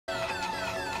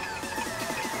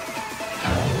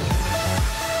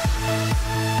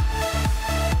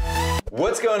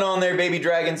What's going on there, baby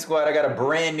dragon squad? I got a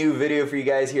brand new video for you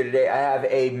guys here today. I have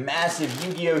a massive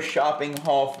Yu-Gi-Oh shopping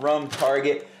haul from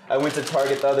Target. I went to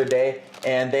Target the other day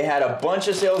and they had a bunch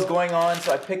of sales going on,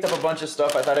 so I picked up a bunch of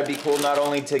stuff. I thought it'd be cool not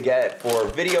only to get for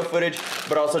video footage,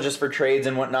 but also just for trades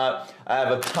and whatnot. I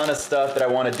have a ton of stuff that I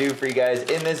want to do for you guys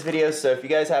in this video, so if you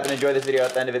guys happen to enjoy this video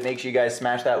at the end of it, make sure you guys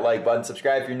smash that like button,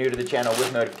 subscribe if you're new to the channel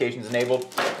with notifications enabled.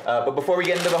 But before we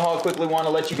get into the haul, quickly want to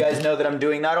let you guys know that I'm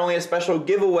doing not only a special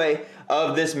giveaway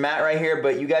of this mat right here,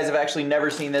 but you guys have actually never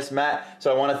seen this mat,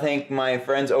 so I want to thank my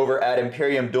friends over at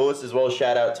Imperium Duelist, as well as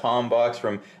shout out Tombox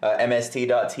from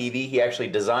MST.TV. He actually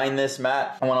designed this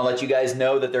mat. I want to let you guys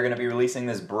know that they're going to be releasing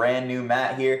this brand new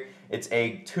mat here. It's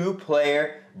a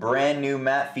 2-player brand new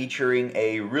mat featuring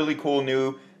a really cool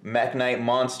new Mech Knight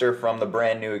monster from the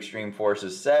brand new Extreme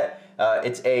Forces set.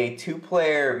 It's a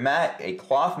 2-player mat, a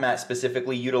cloth mat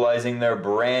specifically, utilizing their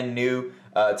brand new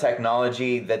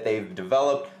technology that they've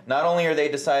developed. Not only are they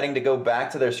deciding to go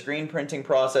back to their screen printing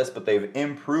process, but they've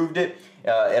improved it.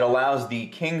 It allows the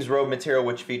King's Robe material,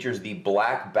 which features the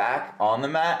black back on the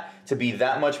mat, to be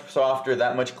that much softer,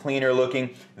 that much cleaner looking.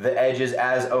 The edges,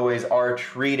 as always, are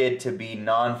treated to be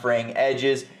non-fraying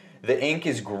edges. The ink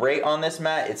is great on this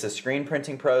mat. It's a screen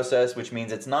printing process, which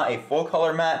means it's not a full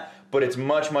color mat, but it's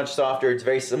much, much softer. It's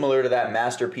very similar to that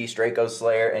Masterpiece Draco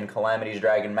Slayer and Calamity's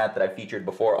Dragon mat that I featured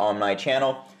before on my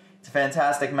channel. It's a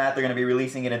fantastic mat. They're going to be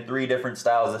releasing it in 3 different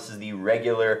styles. This is the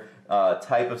regular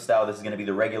type of style. This is going to be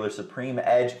the regular Supreme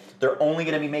Edge. They're only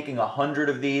going to be making 100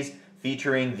 of these,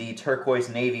 featuring the turquoise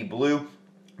navy blue.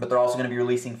 But they're also going to be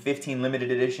releasing 15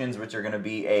 limited editions, which are going to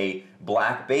be a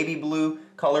black baby blue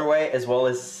colorway, as well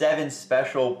as 7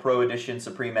 special Pro Edition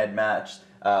Supreme Edge mats.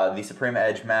 The Supreme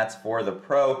Edge mats for the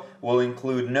Pro will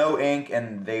include no ink,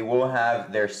 and they will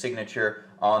have their signature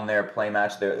on their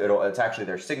playmat. It's actually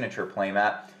their signature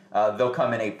playmat. They'll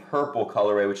come in a purple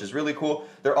colorway, which is really cool.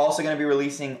 They're also going to be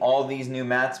releasing all these new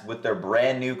mats with their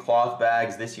brand new cloth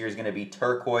bags. This year is going to be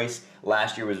turquoise.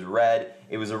 Last year was red.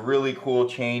 It was a really cool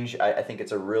change. I think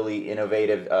it's a really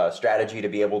innovative strategy to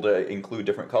be able to include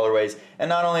different colorways. And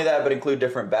not only that, but include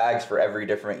different bags for every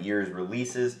different year's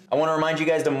releases. I want to remind you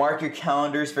guys to mark your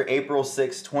calendars for April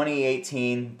 6,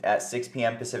 2018 at 6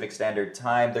 p.m. Pacific Standard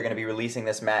Time. They're going to be releasing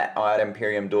this mat at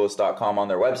ImperiumDuelist.com on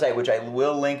their website, which I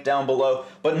will link down below.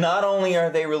 But not only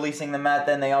are they releasing the mat,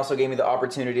 then they also gave me the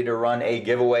opportunity to run a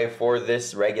giveaway for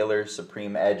this regular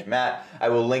Supreme Edge mat. I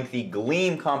will link the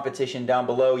Gleam competition down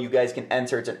below. You guys can enter.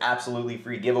 It's an absolutely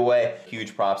free giveaway.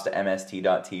 Huge props to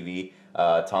MST.TV,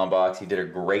 Tombox. He did a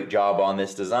great job on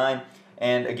this design.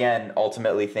 And again,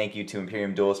 ultimately, thank you to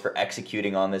Imperium Duelist for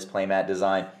executing on this playmat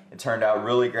design. It turned out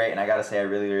really great, and I gotta say, I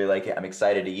really, really like it. I'm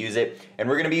excited to use it. And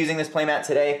we're gonna be using this playmat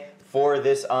today for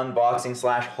this unboxing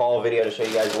 / haul video to show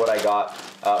you guys what I got.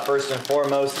 First and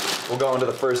foremost, we'll go into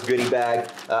the first goodie bag.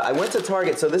 I went to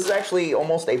Target, so this is actually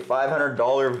almost a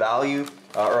 $500 value,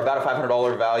 or about a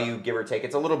 $500 value, give or take.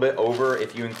 It's a little bit over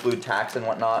if you include tax and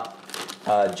whatnot,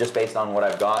 just based on what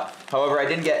I've got. However, I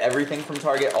didn't get everything from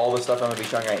Target. All the stuff I'm gonna be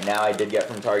showing right now, I did get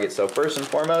from Target. So first and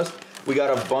foremost, we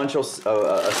got a bunch of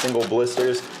single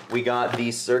blisters. We got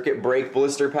the Circuit Break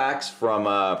blister packs from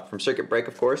Circuit Break,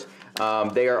 of course.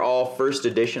 They are all first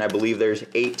edition. I believe there's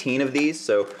 18 of these,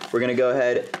 so we're gonna go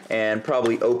ahead and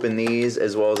probably open these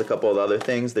as well as a couple of other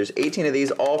things. There's 18 of these,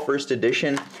 all first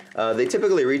edition. They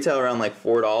typically retail around like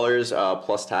 $4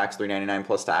 plus tax, $3.99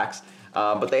 plus tax.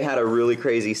 But they had a really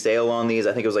crazy sale on these.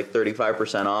 I think it was like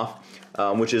 35% off.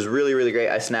 Which is really, really great.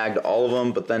 I snagged all of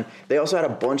them, but then they also had a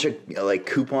bunch of like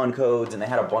coupon codes, and they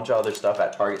had a bunch of other stuff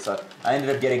at Target, so I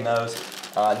ended up getting those.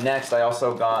 Next, I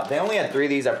also got, they only had 3 of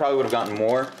these. I probably would have gotten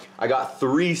more. I got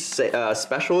 3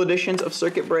 special editions of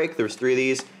Circuit Break. There's 3 of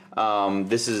these.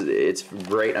 It's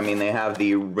great. I mean, they have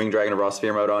the Ring Dragon of Raw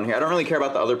Sphere mode on here. I don't really care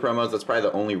about the other promos. That's probably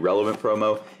the only relevant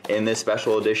promo in this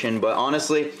special edition. But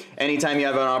honestly, anytime you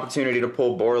have an opportunity to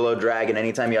pull Borlo Dragon,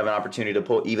 anytime you have an opportunity to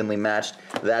pull Evenly Matched,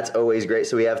 that's always great.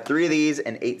 So we have 3 of these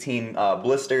and 18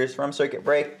 blisters from Circuit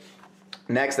Break.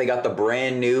 Next, they got the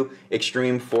brand new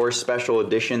Extreme Force Special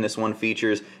Edition. This one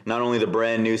features not only the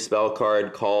brand new spell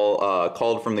card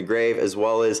Called from the Grave, as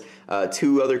well as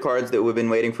 2 other cards that we've been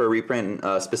waiting for a reprint,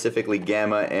 specifically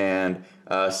Gamma and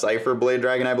Cypher Blade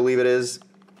Dragon, I believe it is.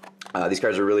 These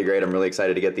cards are really great. I'm really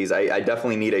excited to get these. I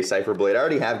definitely need a Cypher Blade. I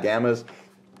already have Gammas,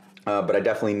 but I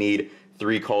definitely need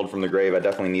 3 Called from the Grave. I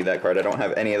definitely need that card. I don't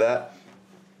have any of that.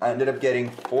 I ended up getting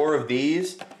 4 of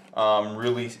these.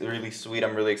 Really, really sweet.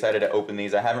 I'm really excited to open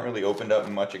these. I haven't really opened up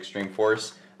much Extreme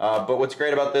Force, but what's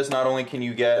great about this, not only can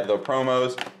you get the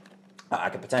promos, I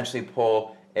could potentially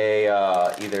pull a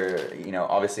either, you know,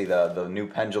 obviously the new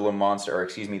Pendulum monster, or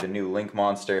excuse me, the new Link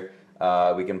monster,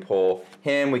 We can pull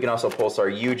him. We can also pull our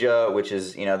Yugioh, which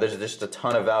is, you know, there's just a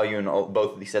ton of value in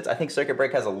both of these sets. I think Circuit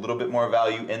Break has a little bit more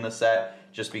value in the set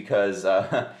just because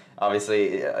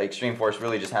obviously Extreme Force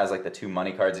really just has like the 2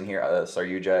 money cards in here,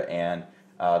 Saryuja and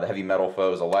the Heavy Metal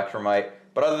Foes Electromite.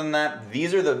 But other than that,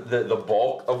 these are the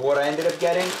bulk of what I ended up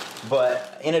getting.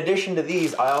 But in addition to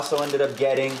these, I also ended up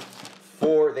getting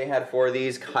they had 4 of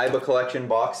these Kaiba collection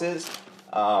boxes.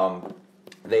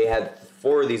 They had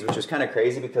 4 of these, which was kind of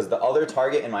crazy because the other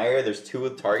Target in my area, there's 2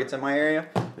 Targets in my area,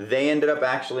 they ended up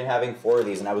actually having 4 of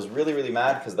these. And I was really, really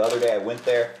mad because the other day I went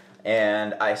there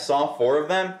and I saw 4 of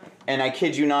them. And I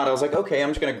kid you not, I was like, okay, I'm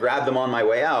just going to grab them on my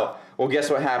way out. Well, guess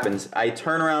what happens? I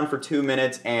turn around for 2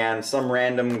 minutes and some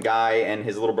random guy and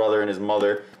his little brother and his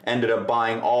mother ended up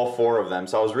buying all 4 of them.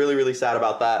 So I was really, really sad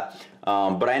about that.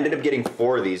 But I ended up getting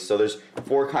 4 of these. So there's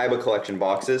 4 Kaiba collection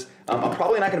boxes. I'm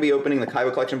probably not going to be opening the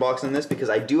Kaiba collection box in this because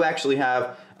I do actually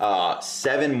have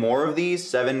 7 more of these,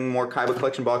 7 more Kaiba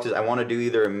collection boxes. I want to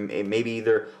do maybe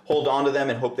either hold on to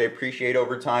them and hope they appreciate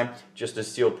over time, just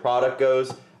as sealed product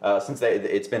goes. Since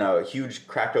it's been a huge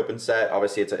cracked open set,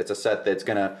 obviously it's a set that's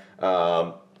gonna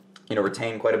you know,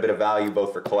 retain quite a bit of value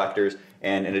both for collectors,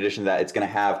 and in addition to that, it's gonna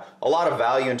have a lot of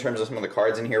value in terms of some of the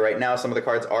cards in here right now. Some of the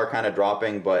cards are kind of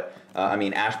dropping, but I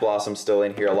mean, Ash Blossom's still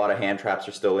in here. A lot of hand traps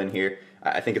are still in here.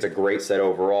 I think it's a great set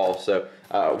overall. So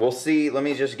we'll see. Let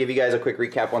me just give you guys a quick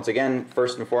recap once again.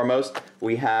 First and foremost,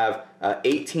 we have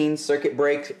 18 Circuit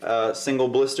Break single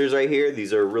blisters right here.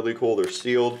 These are really cool. They're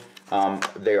sealed.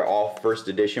 They are all first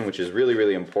edition, which is really,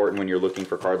 really important when you're looking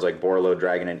for cards like Borreload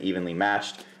Dragon and Evenly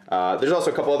Matched. There's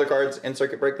also a couple other cards in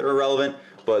Circuit Break that are relevant,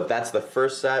 but that's the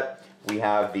first set. We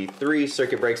have the 3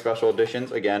 Circuit Break Special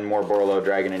Editions. Again, more Borreload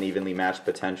Dragon and Evenly Matched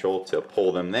potential to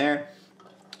pull them there.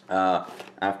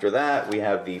 After that, we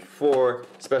have the 4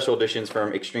 Special Editions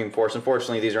from Extreme Force.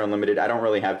 Unfortunately, these are unlimited. I don't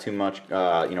really have too much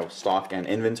you know, stock and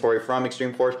inventory from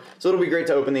Extreme Force, so it'll be great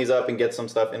to open these up and get some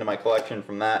stuff into my collection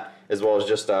from that, as well as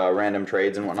just random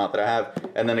trades and whatnot that I have.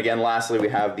 And then again, lastly, we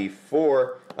have the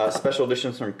 4 Special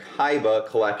Editions from Kaiba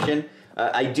collection.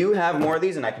 I do have more of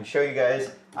these, and I can show you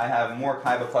guys. I have more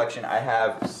Kaiba collection. I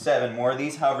have 7 more of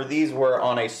these. However, these were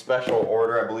on a special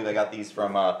order. I believe I got these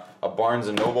from a Barnes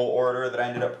 & Noble order that I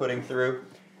ended up putting through.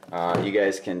 You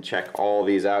guys can check all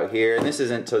these out here. And this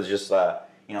isn't to just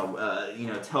you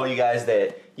know, tell you guys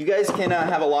that you guys can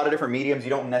have a lot of different mediums. You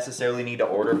don't necessarily need to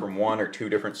order from 1 or 2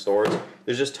 different stores.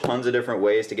 There's just tons of different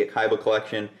ways to get Kaiba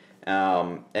collection.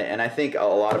 And I think a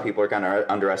lot of people are kind of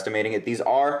underestimating it. These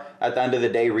are, at the end of the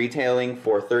day, retailing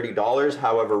for $30.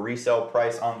 However, resale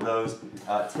price on those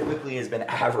typically has been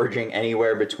averaging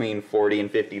anywhere between $40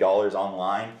 and $50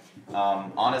 online.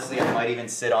 Honestly, I might even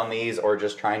sit on these or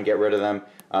just try and get rid of them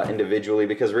individually,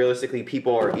 because realistically,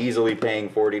 people are easily paying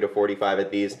 $40 to $45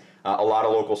 at these. A lot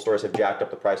of local stores have jacked up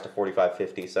the price to $45,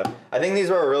 $50. So I think these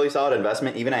are a really solid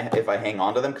investment, even if I hang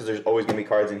on to them, because there's always going to be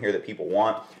cards in here that people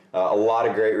want. A lot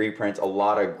of great reprints, a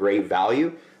lot of great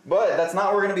value. But that's not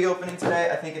what we're going to be opening today.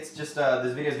 I think it's just,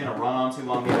 this video is going to run on too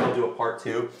long. Maybe I'll do a part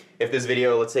 2. If this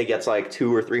video, let's say, gets like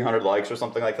 200 or 300 likes or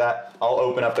something like that, I'll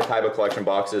open up the Kaiba collection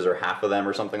boxes, or half of them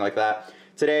or something like that.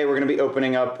 Today we're going to be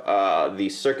opening up the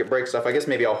Circuit Break stuff. I guess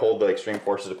maybe I'll hold the Extreme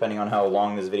Forces depending on how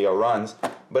long this video runs.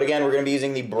 But again, we're going to be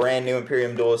using the brand new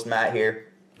Imperium Duelist mat here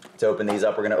to open these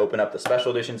up. We're going to open up the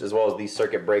Special Editions as well as these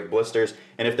Circuit Break blisters.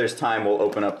 And if there's time, we'll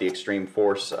open up the Extreme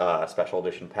Force Special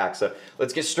Edition pack. So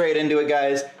let's get straight into it,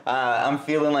 guys. I'm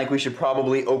feeling like we should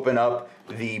probably open up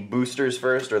the boosters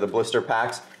first, or the blister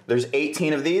packs. There's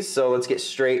 18 of these, so let's get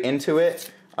straight into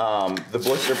it. The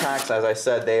blister packs, as I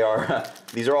said, they are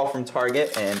these are all from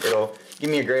Target, and it'll give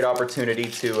me a great opportunity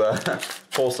to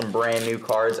pull some brand new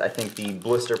cards. I think the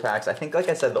blister packs, like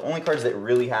I said, the only cards that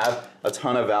really have a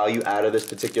ton of value out of this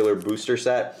particular booster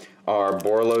set are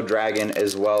Borreload Dragon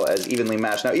as well as Evenly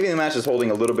Matched. Now, Evenly Matched is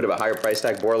holding a little bit of a higher price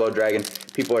tag. Borreload Dragon,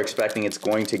 people are expecting it's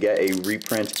going to get a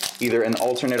reprint, either an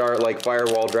alternate art like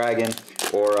Firewall Dragon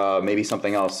or maybe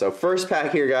something else. So first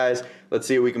pack here, guys, let's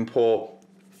see what we can pull.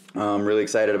 I'm really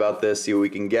excited about this, see what we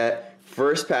can get.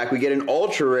 First pack, we get an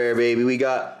ultra rare, baby. We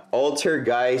got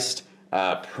Altergeist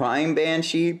Prime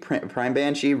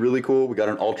Banshee, really cool. We got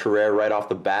an ultra rare right off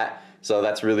the bat, so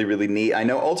that's really, really neat. I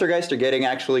know Altergeist are getting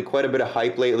actually quite a bit of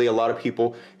hype lately. A lot of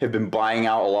people have been buying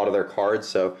out a lot of their cards,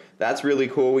 so that's really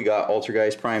cool. We got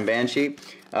Altergeist Prime Banshee.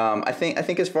 I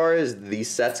think as far as these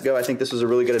sets go, I think this was a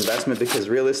really good investment, because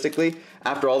realistically,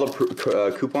 after all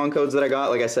the coupon codes that I got,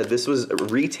 like I said, this was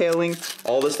retailing.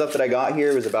 All the stuff that I got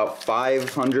here was about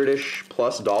 $500-ish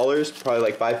plus, probably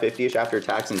like $550-ish after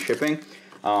tax and shipping.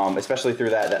 especially through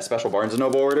that special Barnes &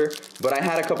 Noble order. But I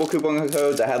had a couple coupon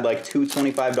codes. I had like 2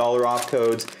 $25 off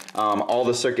codes. All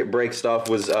the circuit break stuff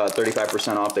was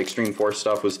 35% off. The Extreme Force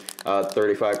stuff was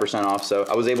 35% off. So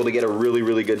I was able to get a really,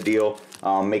 really good deal,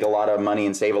 make a lot of money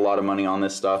and save a lot of money on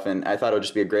this stuff. And I thought it would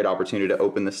just be a great opportunity to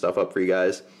open this stuff up for you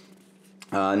guys.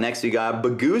 Next we got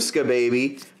Bagooska,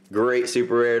 baby. Great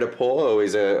super rare to pull.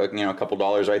 Always a couple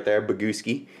dollars right there.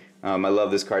 Bagooski. I love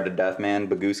this card to death, man.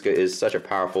 Bagooska is such a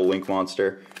powerful Link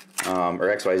monster, or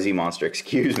XYZ monster,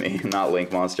 excuse me, not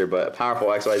Link monster, but a powerful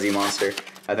XYZ monster.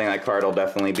 I think that card will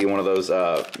definitely be one of those,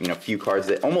 few cards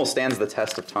that almost stands the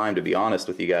test of time, to be honest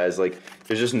with you guys. Like,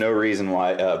 there's just no reason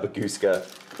why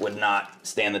Bagooska would not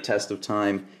stand the test of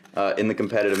time in the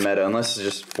competitive meta, unless it's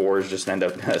just 4s just end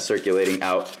up circulating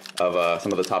out of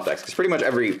some of the top decks. Because pretty much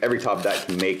every top deck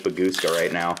can make Bagooska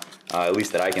right now, at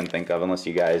least that I can think of, unless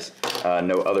you guys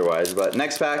know otherwise. But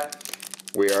next pack,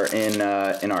 we are in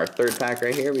our third pack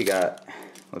right here. We got,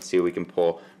 let's see what we can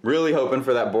pull. Really hoping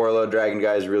for that Borreload Dragon,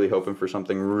 guys. Really hoping for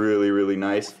something really, really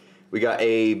nice. We got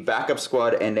a backup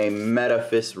squad and a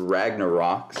Metaphys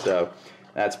Ragnarok, so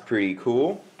that's pretty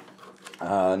cool.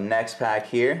 Next pack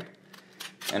here.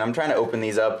 And I'm trying to open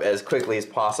these up as quickly as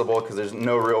possible because there's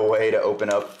no real way to open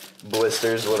up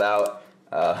blisters without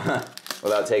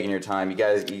without taking your time. You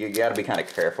got to be kind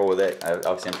of careful with it.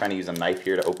 Obviously, I'm trying to use a knife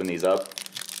here to open these up.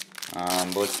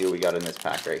 But let's see what we got in this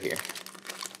pack right here.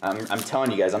 I'm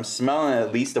telling you guys, I'm smelling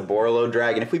at least a Borreload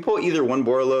Dragon. If we pull either one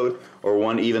Borreload or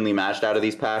one evenly matched out of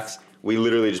these packs, we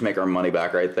literally just make our money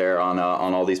back right there on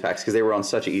all these packs because they were on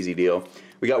such an easy deal.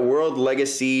 We got World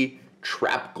Legacy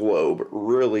Trap Globe,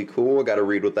 really cool. Got to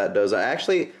read what that does. I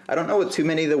don't know what too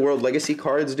many of the World Legacy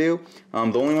cards do. The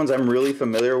only ones I'm really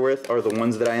familiar with are the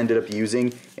ones that I ended up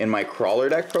using in my crawler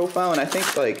deck profile, and I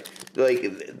think like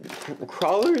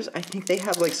crawlers, I think they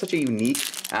have like such a unique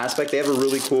aspect. They have a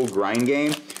really cool grind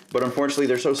game, but unfortunately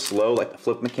they're so slow. Like the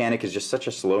flip mechanic is just such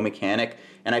a slow mechanic,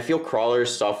 and I feel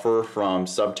crawlers suffer from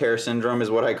Subterra syndrome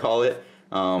is what I call it.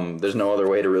 There's no other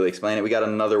way to really explain it. We got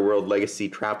another World Legacy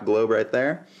Trap Globe right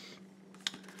there.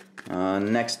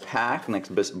 Next pack, next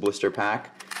blister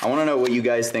pack. I want to know what you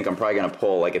guys think I'm probably going to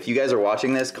pull. Like, if you guys are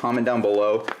watching this, comment down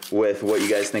below with what you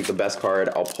guys think the best card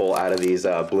I'll pull out of these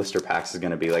blister packs is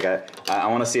going to be. Like, I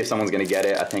want to see if someone's going to get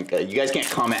it. I think you guys can't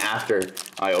comment after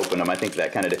I open them. I think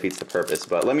that kind of defeats the purpose.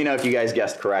 But let me know if you guys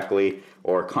guessed correctly,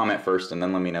 or comment first and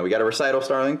then let me know. We got a Recital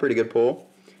Starling, pretty good pull.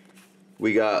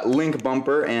 We got Link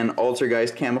Bumper and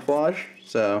Altergeist Camouflage.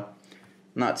 So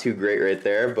not too great right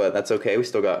there, but that's okay. We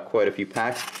still got quite a few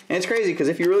packs. And it's crazy because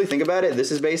if you really think about it, this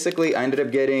is basically, I ended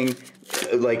up getting,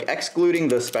 like, excluding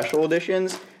the special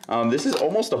editions, this is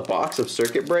almost a box of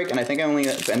Circuit Break, and I think I only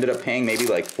ended up paying maybe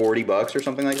like 40 bucks or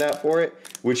something like that for it,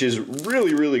 which is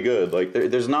really, really good. Like,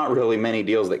 there's not really many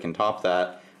deals that can top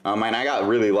that. And I got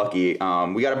really lucky.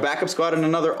 We got a backup squad and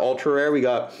another ultra rare. We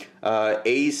got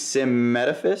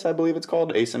Metaphys, I believe it's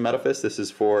called. Metaphys. This is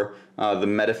for the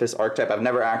Metaphys archetype. I've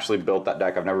never actually built that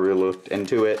deck. I've never really looked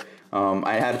into it.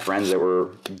 I had friends that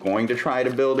were going to try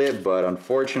to build it, but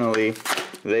unfortunately,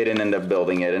 they didn't end up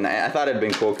building it. And I thought it'd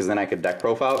been cool because then I could deck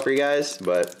profile it for you guys,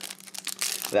 but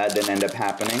that didn't end up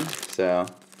happening. So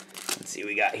let's see what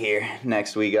we got here.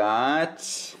 Next we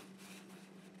got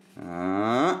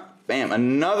bam,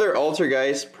 another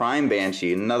Altergeist Prime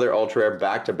Banshee, another ultra rare,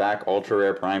 back-to-back ultra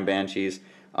rare Prime Banshees.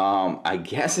 I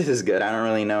guess this is good. I don't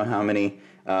really know how many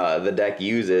the deck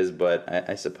uses, but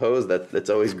I suppose that's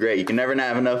always great. You can never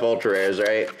have enough ultra rares,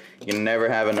 right? You can never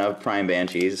have enough Prime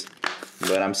Banshees.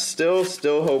 But I'm still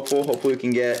hopeful. Hopefully we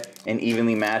can get an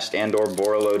evenly matched and/or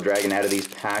Borreload Dragon out of these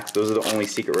packs. Those are the only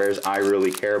secret rares I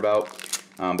really care about.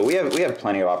 But we have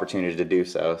plenty of opportunity to do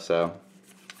so. So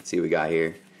let's see what we got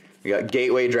here. We got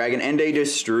Gateway Dragon and a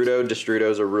Destrudo. Destrudo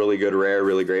is a really good rare,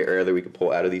 really great rare that we could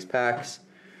pull out of these packs.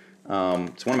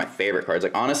 It's one of my favorite cards.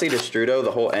 Like, honestly, Destrudo,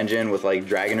 the whole engine with like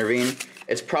Dragon Ravine,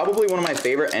 it's probably one of my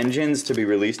favorite engines to be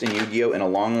released in Yu-Gi-Oh! In a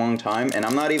long, long time. And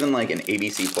I'm not even like an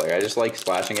ABC player. I just like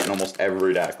splashing it in almost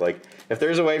every deck. Like, if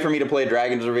there's a way for me to play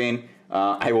Dragon's Ravine,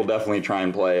 I will definitely try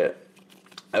and play it.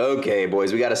 Okay,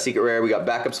 boys, we got a secret rare. We got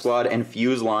Backup Squad and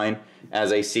Fuse Line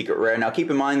as a secret rare. Now, keep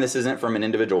in mind, this isn't from an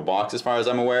individual box as far as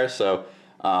I'm aware, so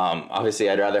obviously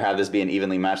I'd rather have this be an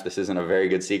evenly matched. This isn't a very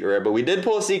good secret rare, but we did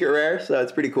pull a secret rare, so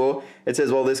that's pretty cool. It says,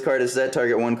 well, this card is set,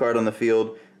 target one card on the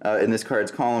field in this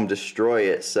card's column, destroy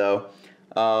it. So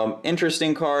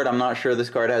interesting card. I'm not sure this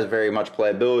card has very much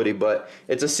playability, but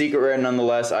it's a secret rare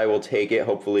nonetheless. I will take it.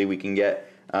 Hopefully we can get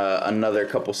another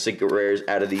couple secret rares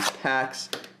out of these packs.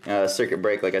 Circuit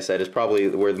Break, like I said, is probably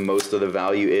where most of the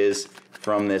value is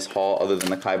from this haul, other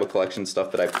than the Kaiba collection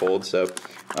stuff that I pulled. So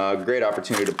great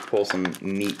opportunity to pull some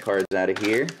neat cards out of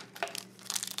here.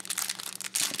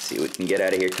 we can get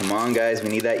out of here. Come on, guys. We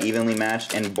need that evenly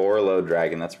matched and Borreload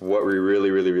Dragon. That's what we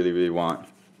really want.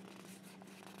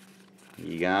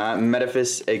 You got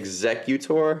Metaphys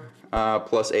Executor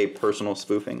plus a personal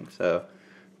spoofing. So,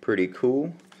 pretty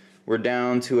cool. We're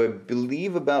down to, I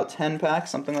believe, about 10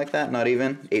 packs, something like that. Not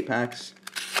even. 8 packs.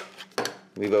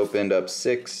 We've opened up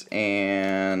 6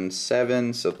 and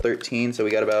 7, so 13. So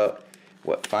we got about,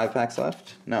 what, 5 packs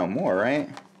left? No, more, right?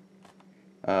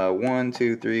 1,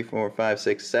 2, 3, 4, 5,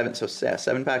 6, 7. So yeah,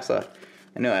 7 packs left.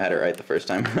 I knew I had it right the first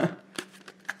time.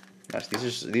 Gosh,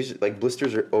 these are like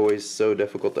blisters are always so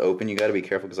difficult to open. You got to be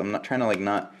careful because I'm not trying to like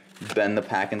not bend the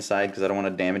pack inside because I don't want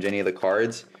to damage any of the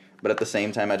cards. But at the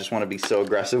same time, I just want to be so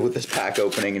aggressive with this pack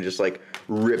opening and just like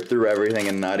rip through everything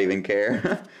and not even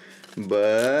care.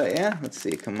 But yeah, let's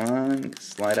see. Come on,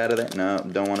 slide out of there. No,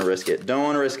 don't want to risk it. Don't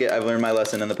want to risk it. I've learned my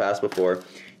lesson in the past before.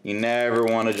 You never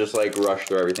want to just like rush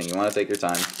through everything. You want to take your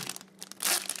time.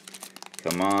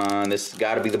 Come on, this has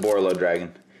got to be the Borreload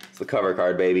Dragon. It's the cover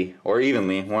card, baby. Or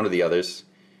evenly, one of the others.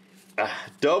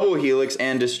 Double Helix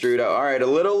and Destrudo. Alright, a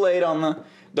little late on the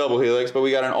double Helix, but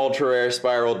we got an ultra rare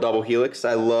Spiral double Helix.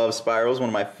 I love Spirals, one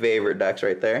of my favorite decks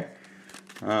right there.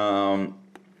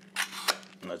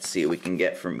 Let's see what we can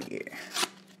get from here.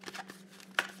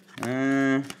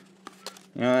 You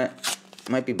know what?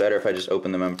 Might be better if I just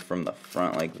open them from the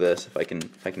front like this, if I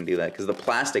can do that, because the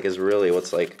plastic is really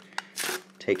what's like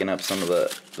taking up some of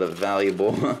the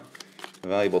valuable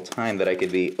valuable time that I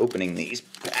could be opening these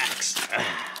packs.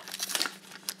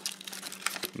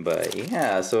 But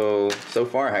yeah, so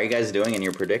far, how are you guys doing in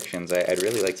your predictions? I'd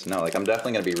really like to know. Like, I'm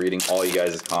definitely going to be reading all you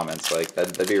guys' comments. Like,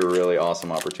 that'd be a really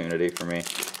awesome opportunity for me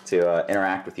to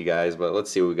interact with you guys. But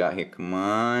let's see what we got here. Come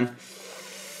on.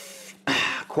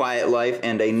 Quiet Life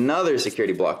and another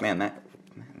security block. Man, that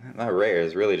rare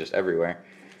is really just everywhere.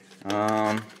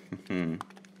 Alright,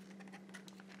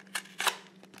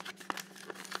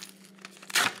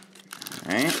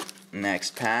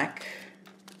 next pack.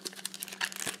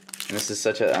 And this is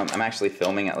such a, I'm actually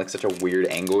filming at like such a weird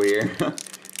angle here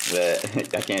that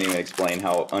I can't even explain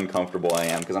how uncomfortable I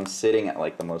am because I'm sitting at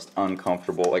like the most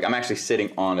uncomfortable, like I'm actually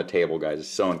sitting on a table, guys. It's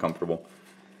so uncomfortable.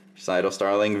 Sidle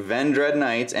Starling, Vendread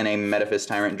Knights, and a Metaphys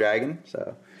Tyrant Dragon.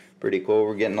 So, pretty cool.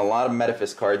 We're getting a lot of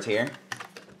Metaphys cards here.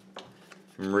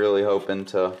 I'm really hoping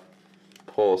to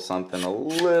pull something a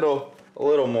little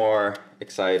more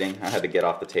exciting. I had to get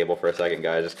off the table for a second,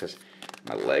 guys, just because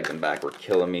my legs and back were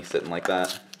killing me sitting like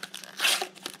that.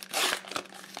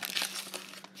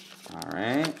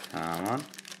 Alright, come on.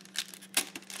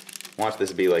 Watch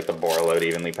this be like the Borreload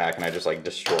evenly pack and I just like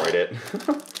destroyed it.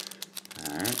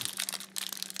 Alright.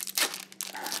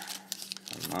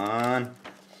 Come on.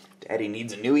 Daddy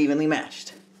needs a new evenly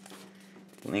matched.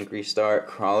 Link Restart,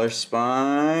 Crawler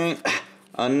Spine.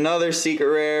 Another secret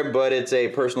rare, but it's a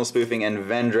personal spoofing and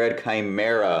Vendread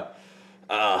Chimera.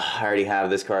 I already have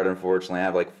this card, unfortunately. I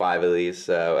have like 5 of these.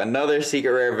 So another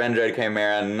secret rare Vendread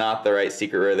Chimera. Not the right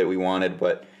secret rare that we wanted,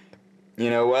 but you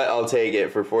know what? I'll take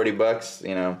it for 40 bucks.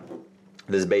 You know,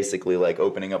 this is basically like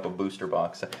opening up a booster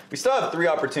box. We still have 3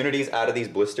 opportunities out of these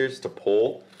blisters to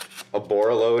pull a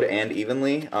Borreload and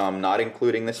evenly, not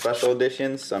including the special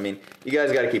editions. So, I mean, you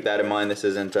guys got to keep that in mind. This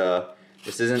isn't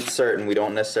certain. We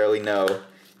don't necessarily know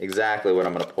exactly what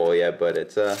I'm going to pull yet, but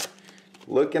it's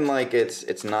looking like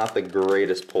it's not the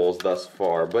greatest pulls thus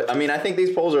far. But I mean, I think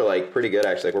these pulls are like pretty good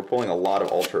actually. Like, we're pulling a lot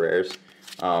of ultra rares.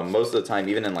 Most of the time,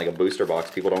 even in like a booster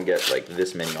box, people don't get like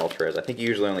this many ultra rares. I think you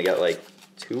usually only get like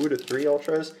 2 to 3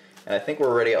 ultras, and I think we're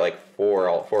already at like 4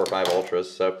 or 5 ultras.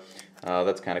 So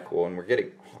that's kind of cool. And we're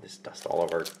getting all this dust all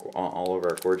over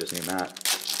our gorgeous new mat.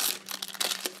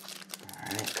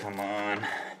 All right, come on.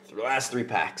 The last 3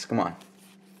 packs. Come on.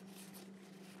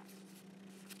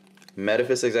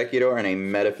 Metaphys Executor and a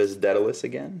Metaphys Daedalus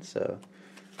again. So,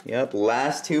 yep,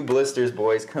 last 2 blisters,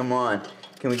 boys. Come on.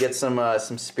 Can we get some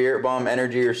Spirit Bomb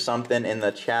energy or something in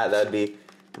the chat? That'd be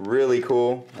really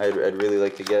cool. I'd really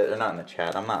like to get, or not in the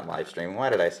chat. I'm not live streaming.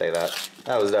 Why did I say that?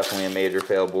 That was definitely a major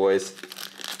fail, boys.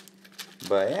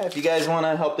 But yeah, if you guys want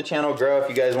to help the channel grow, if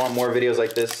you guys want more videos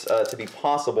like this to be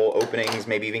possible, openings,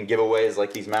 maybe even giveaways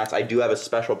like these mats, I do have a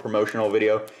special promotional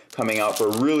video coming out for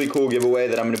a really cool giveaway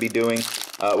that I'm going to be doing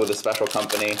with a special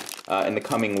company in the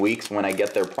coming weeks when I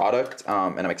get their product.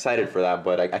 And I'm excited for that,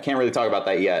 but I can't really talk about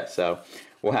that yet, so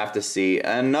we'll have to see.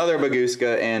 Another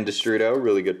Baguska and Destrudo,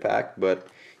 really good pack, but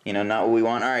you know, not what we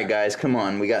want. All right, guys, come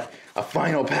on. We got a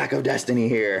final pack of Destiny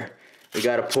here. We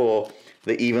got to pull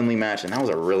the evenly matched, and that was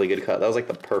a really good cut. That was like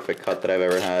the perfect cut that I've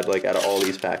ever had, like out of all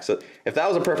these packs. So if that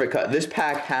was a perfect cut, this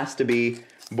pack has to be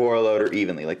Borreload or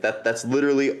evenly. Like that's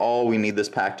literally all we need this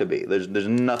pack to be. There's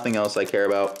nothing else I care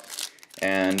about.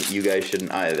 and you guys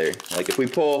shouldn't either. Like if we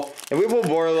pull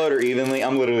Borreload or Evenly,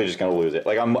 I'm literally just gonna lose it.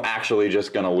 Like I'm actually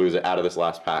just gonna lose it out of this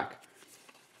last pack.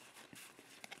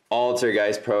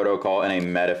 Altergeist Protocol and a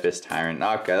Metaphys Tyrant.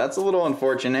 Okay, that's a little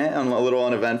unfortunate and a little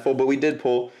uneventful, but we did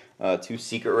pull 2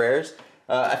 secret rares.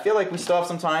 I feel like we still have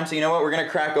some time, so you know what? We're gonna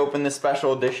crack open the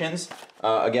special editions.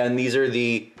 Again, these are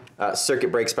the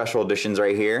Circuit Break special editions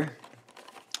right here.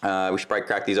 We should probably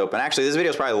crack these open. Actually, this video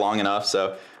is probably long enough,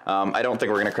 so I don't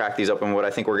think we're gonna crack these open. What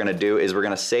I think we're gonna do is we're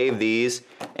gonna save these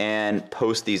and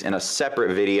post these in a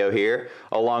separate video here,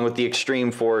 along with the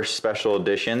Extreme Force special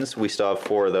editions. We still have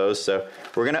 4 of those, so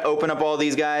we're gonna open up all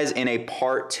these guys in a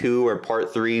part 2 or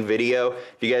part 3 video.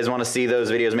 If you guys wanna see those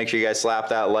videos, make sure you guys slap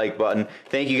that like button.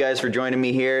 Thank you guys for joining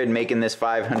me here and making this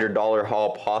 $500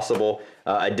 haul possible.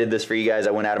 I did this for you guys.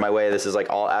 I went out of my way. This is like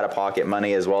all out-of-pocket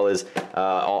money, as well as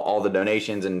all the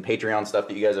donations and Patreon stuff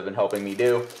that you guys have been helping me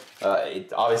do.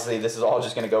 Obviously, this is all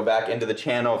just going to go back into the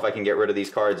channel if I can get rid of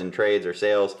these cards in trades or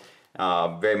sales.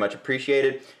 Very much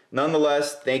appreciated.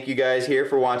 Nonetheless, thank you guys here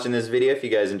for watching this video. If you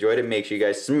guys enjoyed it, make sure you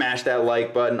guys smash that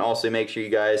like button. Also, make sure you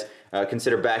guys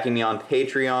consider backing me on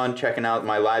Patreon, checking out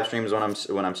my live streams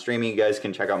when I'm streaming. You guys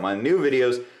can check out my new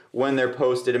videos when they're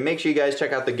posted, and make sure you guys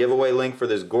check out the giveaway link for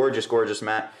this gorgeous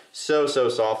mat. So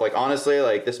soft. Like honestly,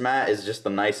 like this mat is just the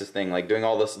nicest thing. Like doing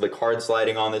all this, the card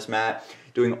sliding on this mat,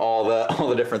 doing all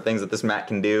the different things that this mat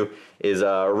can do is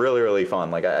really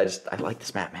fun. Like I like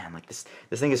this mat, man. Like this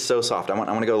thing is so soft. I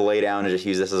want to go lay down and just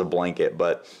use this as a blanket,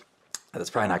 but that's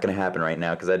probably not going to happen right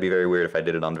now because that'd be very weird if I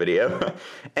did it on video.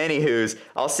 Anywho's,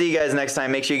 I'll see you guys next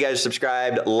time. Make sure you guys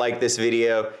subscribe, like this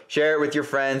video, share it with your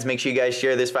friends. Make sure you guys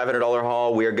share this $500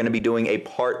 haul. We are going to be doing a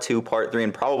part 2, part 3,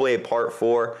 and probably a part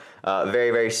 4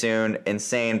 very soon.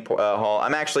 Insane haul.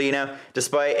 I'm actually, you know,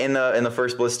 despite in the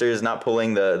first blisters not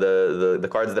pulling the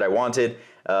cards that I wanted,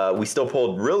 we still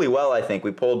pulled really well. I think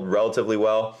we pulled relatively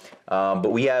well,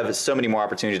 but we have so many more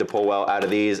opportunities to pull well out of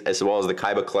these, as well as the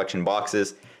Kaiba collection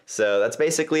boxes. So that's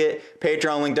basically it.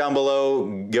 Patreon link down below,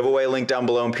 giveaway link down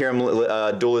below, Imperium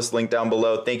Duelist link down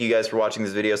below. Thank you guys for watching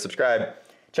this video. Subscribe.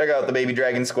 Check out the Baby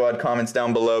Dragon Squad comments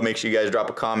down below. Make sure you guys drop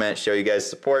a comment, show you guys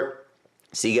support.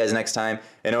 See you guys next time.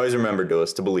 And always remember,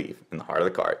 duelists, to believe in the heart of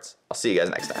the cards. I'll see you guys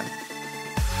next time.